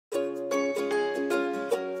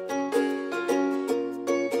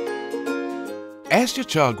As your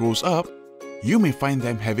child grows up, you may find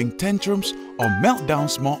them having tantrums or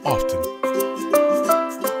meltdowns more often.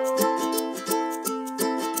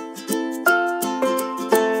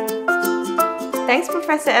 Thanks,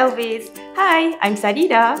 Professor Elvis. Hi, I'm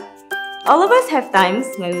Sadidah. All of us have times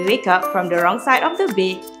when we wake up from the wrong side of the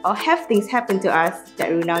bed or have things happen to us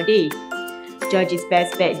that ruin our day. Georgie's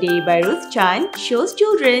Best Bad Day by Ruth Chan shows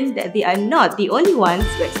children that they are not the only ones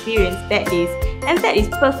who experience bad days, and that is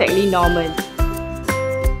perfectly normal.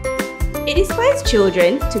 It inspires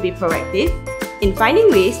children to be proactive in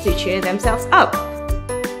finding ways to cheer themselves up.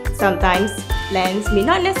 Sometimes plans may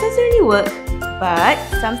not necessarily work, but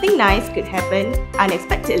something nice could happen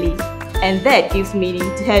unexpectedly, and that gives meaning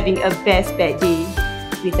to having a best bad day.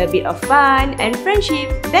 With a bit of fun and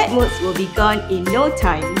friendship, bad moods will be gone in no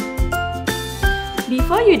time.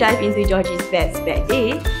 Before you dive into Georgie's Best Bad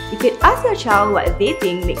Day, you could ask your child what they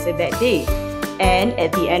think makes a bad day, and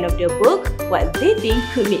at the end of the book, what they think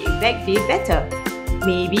could make a bad day better.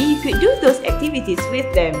 Maybe you could do those activities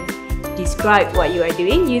with them. Describe what you are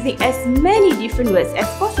doing using as many different words as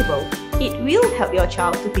possible. It will help your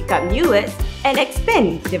child to pick up new words and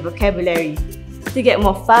expand the vocabulary. To get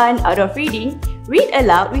more fun out of reading, read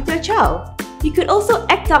aloud with your child. You could also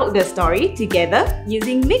act out the story together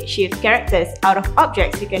using makeshift characters out of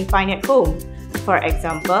objects you can find at home. For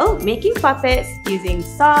example, making puppets using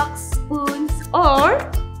socks, spoons,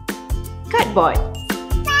 or cardboard.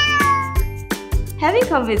 Having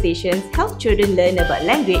conversations help children learn about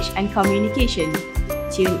language and communication.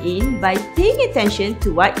 Tune in by paying attention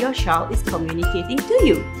to what your child is communicating to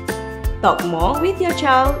you. Talk more with your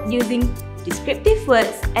child using descriptive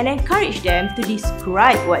words and encourage them to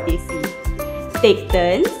describe what they see. Take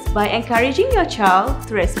turns by encouraging your child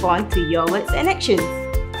to respond to your words and actions.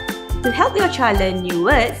 To help your child learn new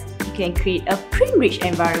words, you can create a print-rich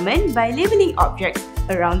environment by labeling objects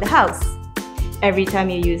around the house. Every time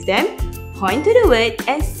you use them, point to the word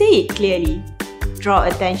and say it clearly. Draw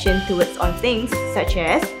attention to words on things such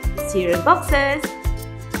as cereal boxes,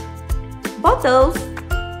 bottles,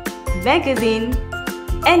 magazines,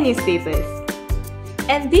 and newspapers.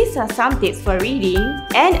 And these are some tips for reading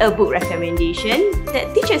and a book recommendation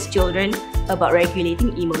that teaches children about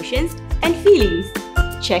regulating emotions and feelings.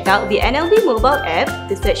 Check out the NLB mobile app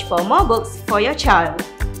to search for more books for your child.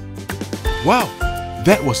 Wow,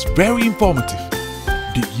 that was very informative.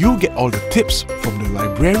 Did you get all the tips from the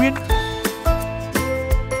librarian?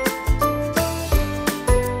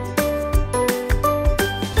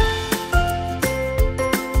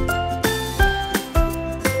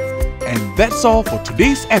 And that's all for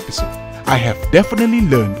today's episode. I have definitely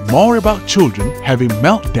learned more about children having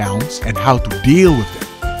meltdowns and how to deal with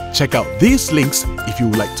them. Check out these links if you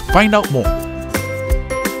would like to find out more.